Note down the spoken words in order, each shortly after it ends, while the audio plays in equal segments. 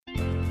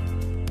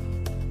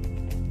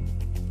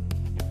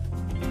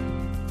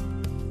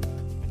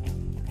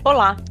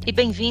Olá e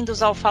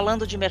bem-vindos ao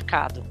Falando de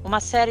Mercado,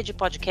 uma série de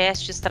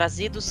podcasts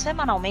trazidos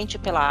semanalmente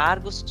pela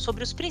Argos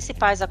sobre os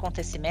principais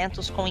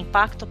acontecimentos com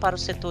impacto para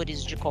os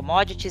setores de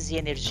commodities e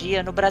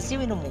energia no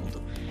Brasil e no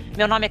mundo.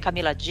 Meu nome é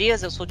Camila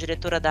Dias, eu sou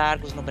diretora da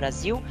Argos no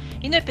Brasil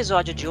e no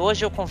episódio de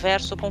hoje eu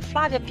converso com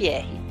Flávia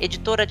Pierre,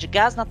 editora de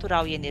Gás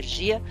Natural e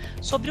Energia,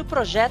 sobre o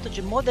projeto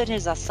de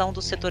modernização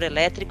do setor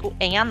elétrico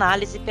em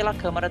análise pela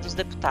Câmara dos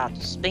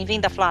Deputados.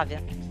 Bem-vinda,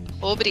 Flávia.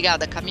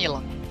 Obrigada,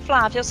 Camila.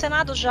 Flávia, o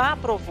Senado já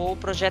aprovou o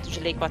projeto de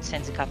lei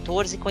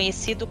 414,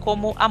 conhecido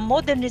como a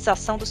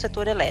modernização do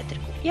setor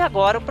elétrico. E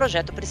agora o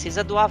projeto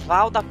precisa do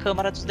aval da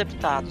Câmara dos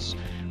Deputados.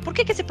 Por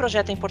que esse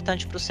projeto é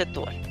importante para o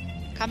setor?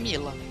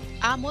 Camila,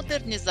 a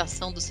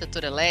modernização do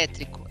setor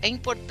elétrico é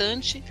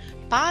importante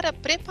para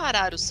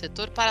preparar o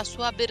setor para a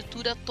sua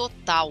abertura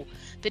total,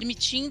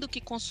 permitindo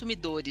que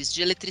consumidores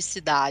de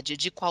eletricidade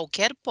de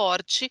qualquer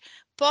porte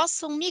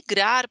possam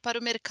migrar para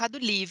o mercado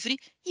livre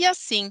e,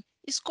 assim,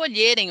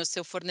 escolherem o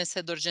seu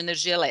fornecedor de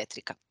energia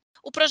elétrica.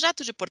 O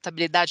projeto de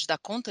portabilidade da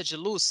conta de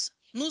luz,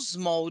 nos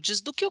moldes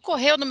do que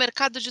ocorreu no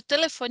mercado de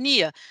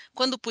telefonia,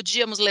 quando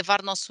podíamos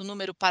levar nosso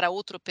número para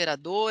outra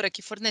operadora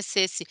que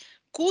fornecesse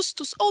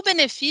custos ou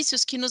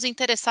benefícios que nos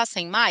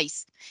interessassem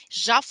mais,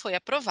 já foi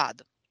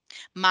aprovado.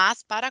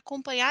 Mas, para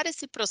acompanhar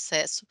esse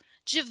processo,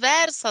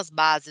 diversas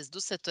bases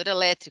do setor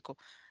elétrico,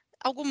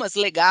 algumas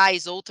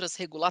legais, outras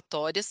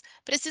regulatórias,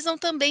 precisam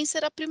também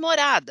ser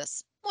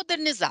aprimoradas,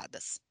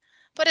 modernizadas.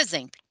 Por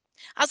exemplo,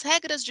 as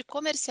regras de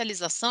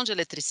comercialização de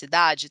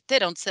eletricidade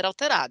terão de ser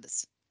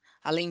alteradas.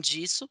 Além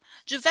disso,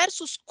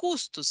 diversos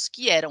custos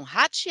que eram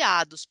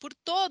rateados por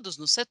todos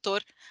no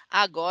setor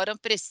agora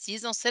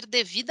precisam ser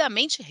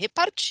devidamente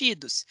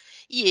repartidos.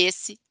 E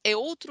esse é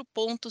outro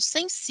ponto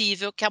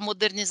sensível que a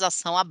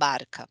modernização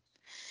abarca.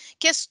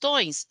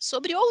 Questões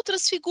sobre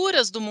outras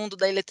figuras do mundo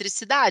da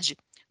eletricidade,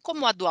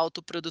 como a do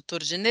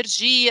autoprodutor de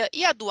energia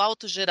e a do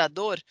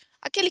autogerador,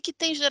 aquele que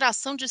tem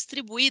geração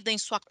distribuída em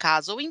sua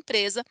casa ou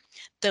empresa,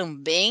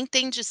 também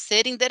têm de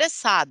ser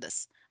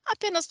endereçadas,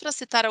 apenas para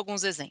citar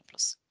alguns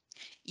exemplos.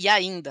 E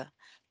ainda,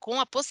 com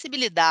a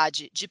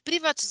possibilidade de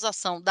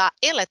privatização da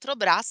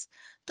Eletrobras,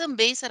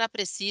 também será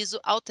preciso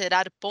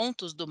alterar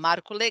pontos do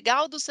marco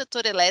legal do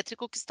setor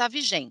elétrico que está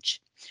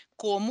vigente,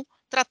 como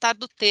tratar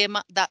do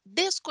tema da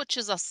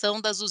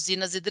descotização das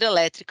usinas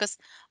hidrelétricas,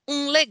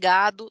 um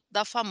legado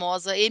da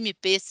famosa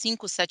MP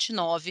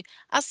 579,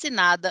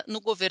 assinada no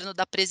governo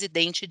da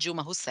presidente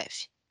Dilma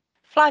Rousseff.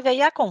 Flávia,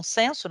 e há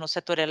consenso no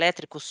setor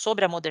elétrico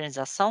sobre a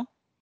modernização?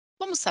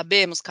 Como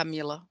sabemos,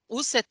 Camila,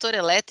 o setor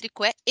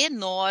elétrico é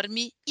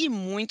enorme e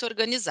muito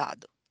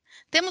organizado.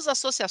 Temos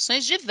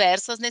associações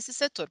diversas nesse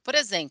setor. Por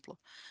exemplo,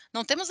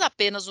 não temos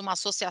apenas uma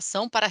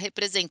associação para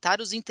representar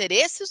os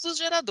interesses dos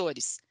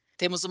geradores.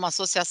 Temos uma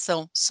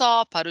associação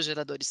só para os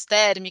geradores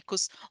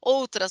térmicos,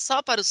 outra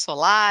só para os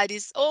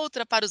solares,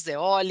 outra para os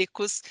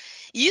eólicos.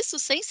 Isso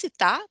sem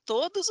citar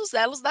todos os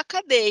elos da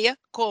cadeia,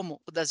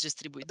 como o das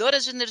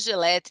distribuidoras de energia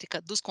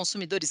elétrica, dos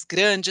consumidores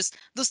grandes,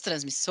 dos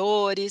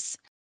transmissores.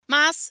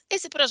 Mas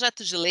esse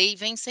projeto de lei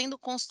vem sendo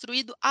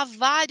construído há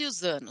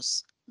vários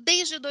anos,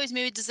 desde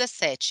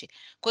 2017,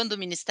 quando o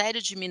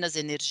Ministério de Minas e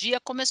Energia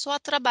começou a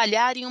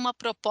trabalhar em uma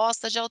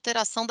proposta de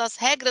alteração das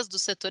regras do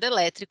setor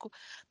elétrico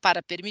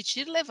para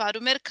permitir levar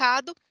o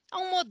mercado a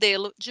um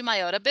modelo de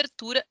maior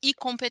abertura e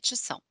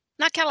competição.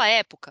 Naquela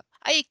época,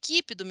 a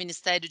equipe do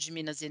Ministério de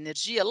Minas e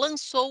Energia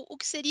lançou o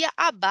que seria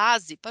a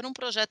base para um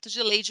projeto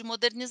de lei de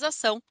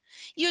modernização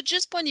e o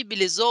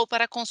disponibilizou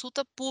para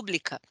consulta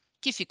pública,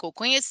 que ficou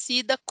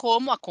conhecida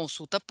como a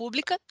Consulta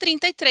Pública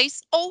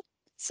 33 ou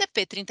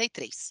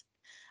CP33.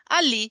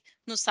 Ali,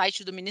 no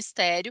site do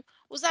Ministério,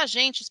 os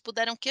agentes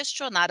puderam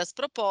questionar as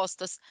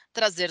propostas,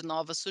 trazer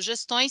novas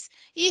sugestões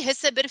e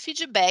receber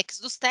feedbacks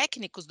dos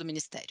técnicos do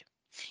Ministério.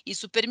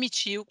 Isso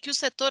permitiu que o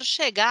setor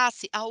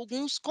chegasse a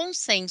alguns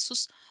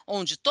consensos,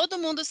 onde todo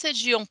mundo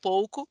cedia um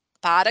pouco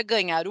para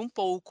ganhar um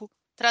pouco,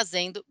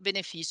 trazendo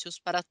benefícios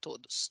para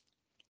todos.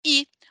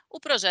 E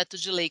o projeto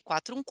de lei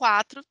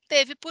 414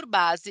 teve por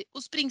base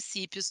os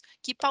princípios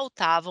que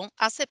pautavam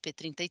a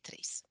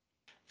CP33.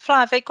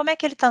 Flávia, e como é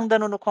que ele está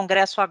andando no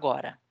Congresso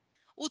agora?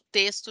 O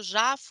texto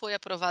já foi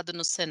aprovado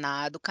no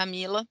Senado,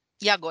 Camila,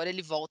 e agora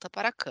ele volta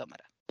para a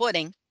Câmara.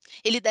 Porém,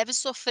 ele deve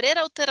sofrer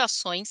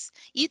alterações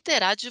e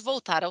terá de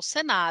voltar ao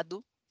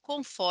Senado,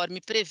 conforme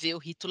prevê o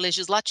rito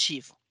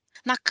legislativo.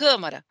 Na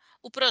Câmara,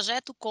 o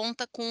projeto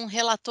conta com um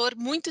relator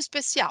muito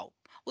especial,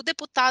 o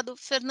deputado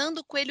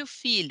Fernando Coelho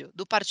Filho,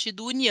 do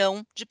Partido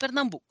União de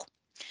Pernambuco.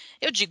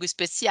 Eu digo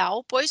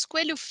especial, pois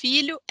Coelho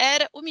Filho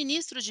era o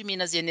ministro de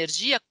Minas e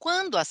Energia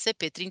quando a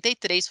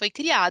CP33 foi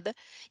criada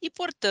e,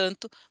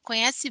 portanto,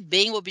 conhece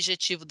bem o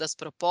objetivo das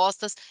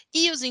propostas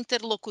e os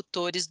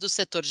interlocutores do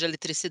setor de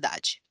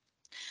eletricidade.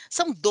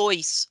 São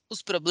dois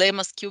os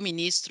problemas que o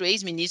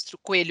ex-ministro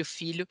Coelho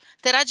Filho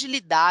terá de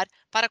lidar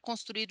para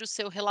construir o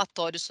seu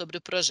relatório sobre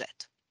o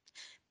projeto.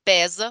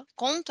 Pesa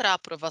contra a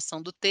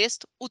aprovação do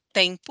texto o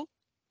tempo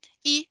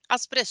e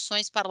as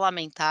pressões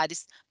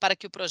parlamentares para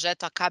que o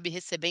projeto acabe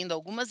recebendo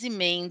algumas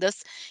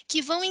emendas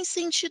que vão em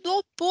sentido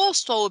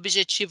oposto ao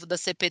objetivo da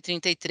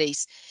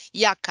CP33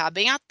 e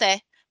acabem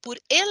até por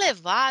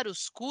elevar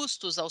os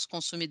custos aos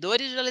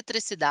consumidores de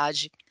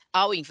eletricidade,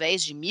 ao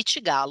invés de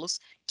mitigá-los,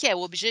 que é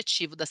o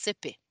objetivo da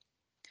CP.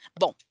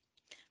 Bom,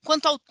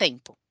 quanto ao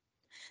tempo,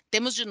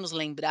 temos de nos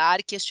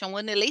lembrar que este é um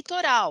ano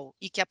eleitoral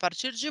e que, a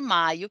partir de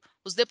maio,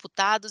 os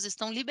deputados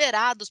estão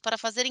liberados para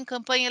fazerem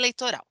campanha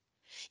eleitoral.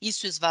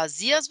 Isso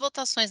esvazia as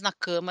votações na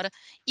Câmara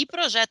e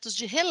projetos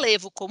de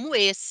relevo como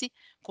esse,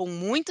 com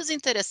muitos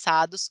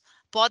interessados,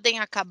 podem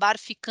acabar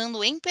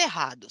ficando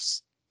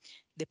emperrados.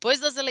 Depois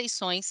das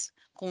eleições,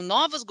 com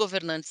novos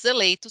governantes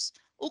eleitos,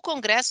 o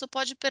Congresso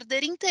pode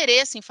perder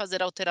interesse em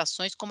fazer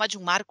alterações como a de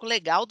um marco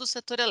legal do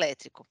setor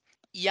elétrico.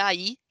 E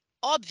aí,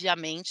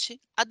 obviamente,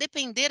 a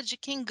depender de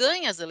quem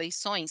ganha as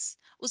eleições,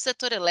 o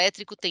setor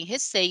elétrico tem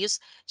receios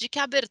de que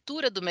a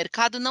abertura do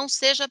mercado não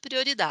seja a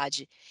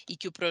prioridade e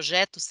que o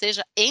projeto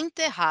seja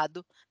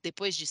enterrado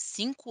depois de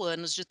 5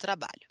 anos de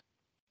trabalho.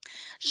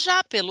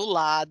 Já pelo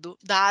lado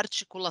da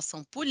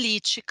articulação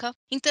política,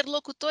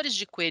 interlocutores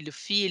de Coelho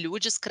Filho o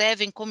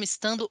descrevem como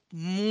estando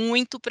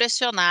muito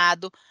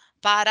pressionado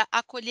para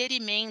acolher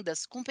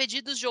emendas com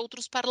pedidos de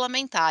outros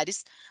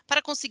parlamentares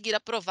para conseguir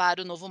aprovar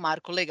o novo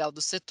marco legal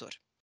do setor.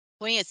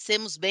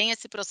 Conhecemos bem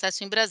esse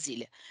processo em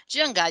Brasília, de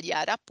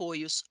angariar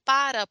apoios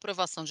para a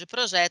aprovação de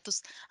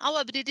projetos ao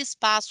abrir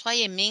espaço a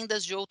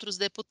emendas de outros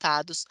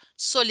deputados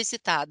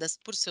solicitadas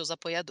por seus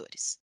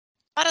apoiadores.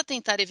 Para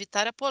tentar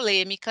evitar a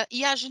polêmica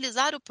e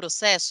agilizar o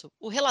processo,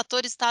 o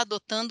relator está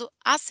adotando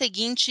a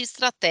seguinte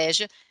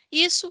estratégia,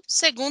 isso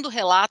segundo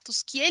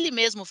relatos que ele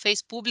mesmo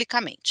fez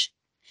publicamente.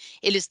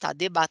 Ele está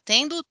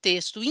debatendo o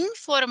texto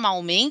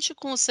informalmente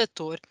com o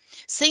setor,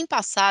 sem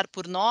passar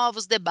por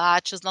novos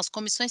debates nas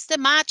comissões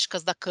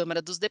temáticas da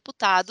Câmara dos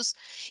Deputados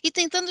e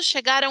tentando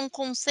chegar a um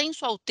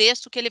consenso ao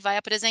texto que ele vai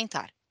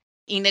apresentar.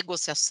 Em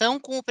negociação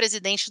com o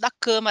presidente da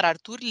Câmara,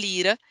 Arthur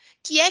Lira,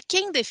 que é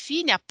quem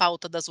define a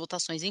pauta das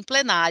votações em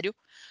plenário,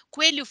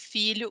 Coelho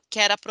Filho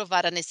quer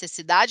aprovar a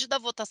necessidade da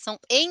votação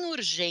em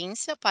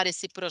urgência para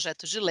esse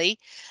projeto de lei,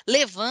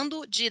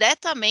 levando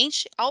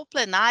diretamente ao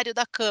plenário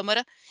da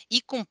Câmara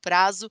e com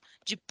prazo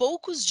de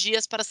poucos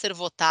dias para ser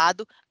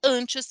votado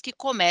antes que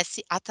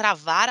comece a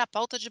travar a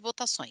pauta de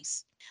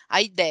votações.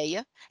 A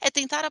ideia é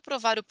tentar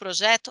aprovar o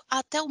projeto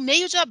até o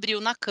meio de abril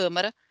na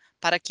Câmara,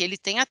 para que ele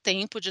tenha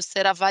tempo de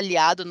ser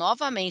avaliado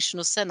novamente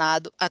no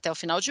Senado até o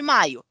final de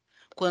maio,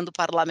 quando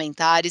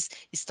parlamentares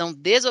estão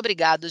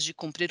desobrigados de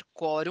cumprir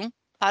quórum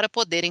para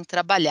poderem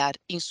trabalhar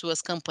em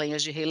suas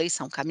campanhas de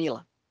reeleição.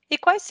 Camila. E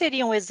quais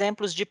seriam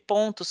exemplos de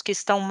pontos que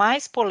estão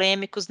mais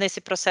polêmicos nesse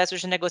processo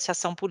de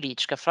negociação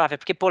política, Flávia?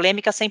 Porque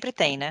polêmica sempre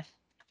tem, né?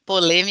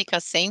 Polêmica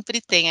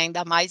sempre tem,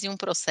 ainda mais em um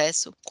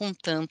processo com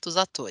tantos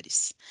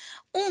atores.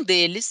 Um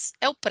deles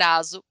é o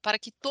prazo para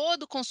que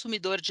todo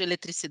consumidor de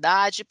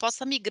eletricidade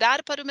possa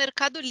migrar para o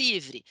mercado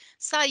livre,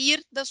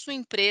 sair da sua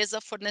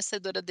empresa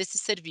fornecedora desse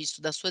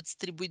serviço, da sua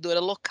distribuidora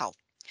local.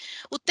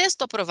 O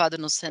texto aprovado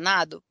no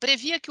Senado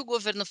previa que o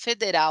governo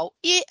federal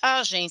e a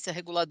Agência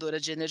Reguladora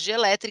de Energia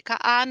Elétrica,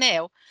 a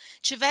ANEEL,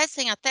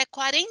 tivessem até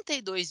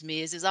 42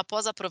 meses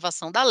após a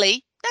aprovação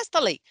desta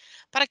lei,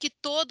 para que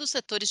todo o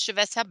setor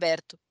estivesse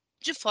aberto,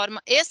 de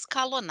forma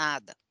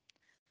escalonada.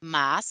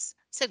 Mas,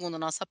 segundo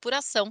nossa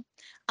apuração,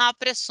 há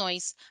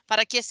pressões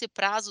para que esse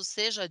prazo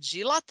seja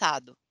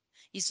dilatado.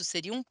 Isso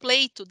seria um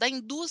pleito da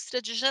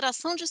indústria de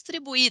geração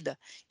distribuída,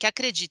 que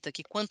acredita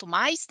que quanto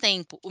mais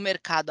tempo o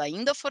mercado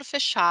ainda for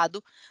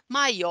fechado,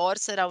 maior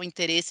será o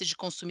interesse de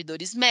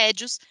consumidores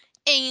médios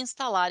em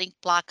instalarem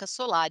placas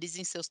solares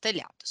em seus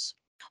telhados.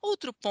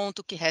 Outro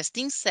ponto que resta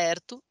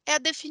incerto é a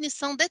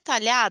definição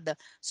detalhada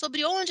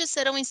sobre onde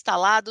serão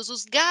instalados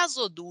os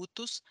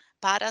gasodutos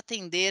para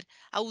atender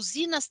a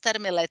usinas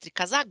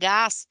termoelétricas a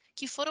gás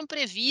que foram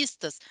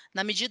previstas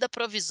na medida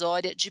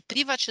provisória de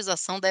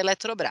privatização da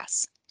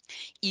Eletrobras.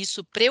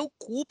 Isso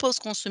preocupa os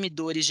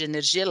consumidores de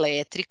energia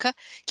elétrica,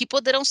 que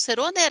poderão ser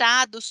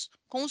onerados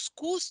com os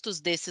custos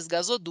desses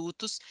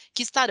gasodutos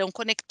que estarão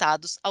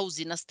conectados a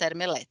usinas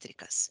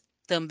termoelétricas.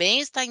 Também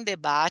está em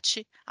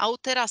debate a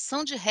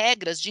alteração de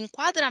regras de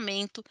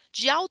enquadramento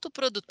de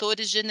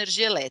autoprodutores de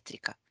energia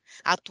elétrica.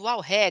 A atual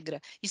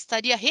regra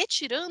estaria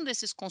retirando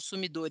esses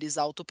consumidores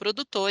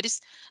autoprodutores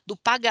do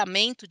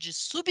pagamento de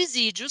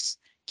subsídios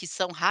que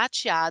são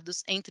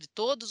rateados entre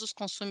todos os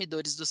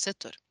consumidores do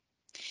setor.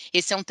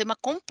 Esse é um tema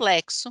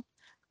complexo,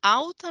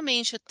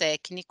 altamente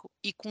técnico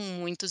e com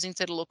muitos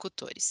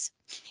interlocutores.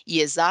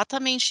 E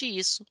exatamente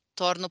isso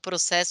torna o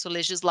processo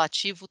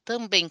legislativo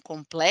também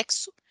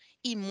complexo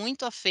e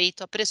muito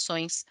afeito a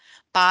pressões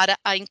para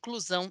a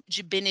inclusão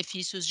de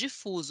benefícios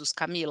difusos,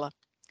 Camila.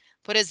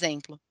 Por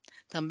exemplo,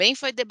 também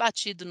foi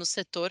debatido no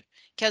setor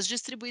que as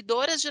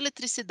distribuidoras de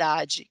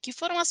eletricidade, que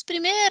foram as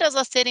primeiras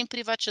a serem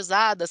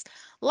privatizadas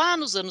lá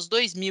nos anos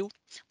 2000,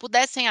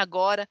 pudessem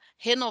agora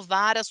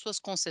renovar as suas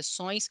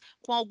concessões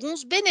com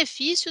alguns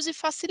benefícios e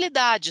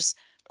facilidades,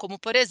 como,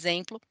 por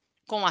exemplo,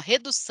 com a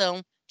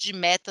redução de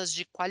metas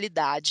de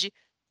qualidade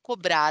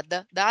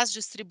cobrada das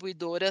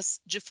distribuidoras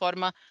de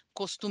forma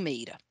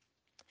costumeira.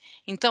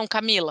 Então,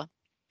 Camila,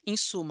 em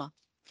suma,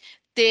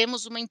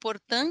 temos uma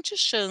importante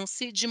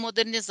chance de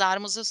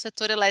modernizarmos o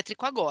setor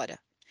elétrico agora.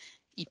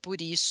 E,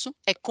 por isso,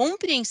 é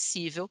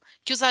compreensível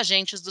que os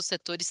agentes do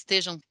setor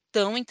estejam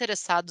tão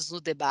interessados no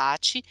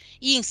debate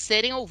e em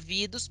serem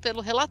ouvidos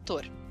pelo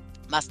relator.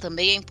 Mas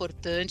também é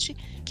importante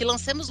que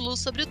lancemos luz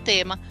sobre o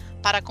tema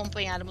para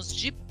acompanharmos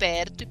de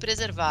perto e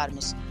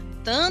preservarmos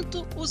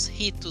tanto os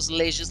ritos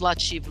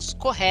legislativos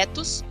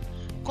corretos,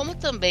 como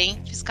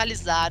também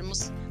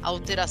fiscalizarmos a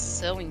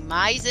alteração em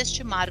mais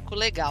este marco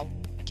legal,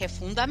 que é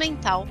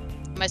fundamental,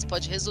 mas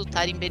pode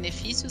resultar em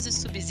benefícios e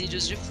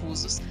subsídios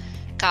difusos,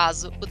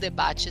 caso o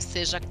debate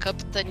seja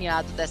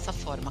capitaneado dessa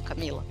forma,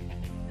 Camila.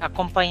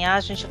 Acompanhar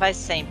a gente vai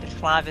sempre,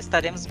 Flávia.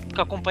 Estaremos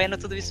acompanhando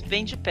tudo isso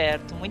bem de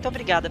perto. Muito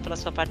obrigada pela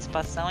sua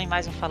participação em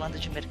mais um Falando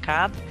de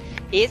Mercado.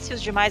 Esse e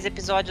os demais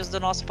episódios do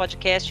nosso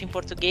podcast em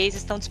português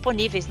estão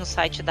disponíveis no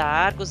site da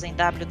Argos em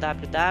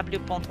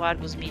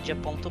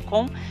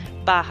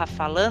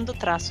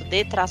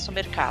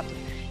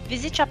www.argosmedia.com/falando-de-mercado.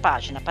 Visite a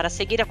página para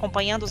seguir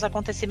acompanhando os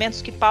acontecimentos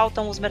que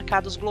pautam os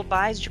mercados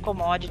globais de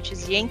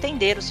commodities e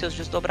entender os seus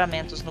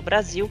desdobramentos no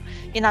Brasil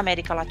e na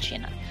América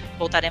Latina.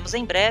 Voltaremos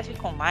em breve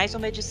com mais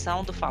uma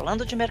edição do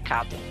Falando de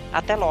Mercado.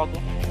 Até logo!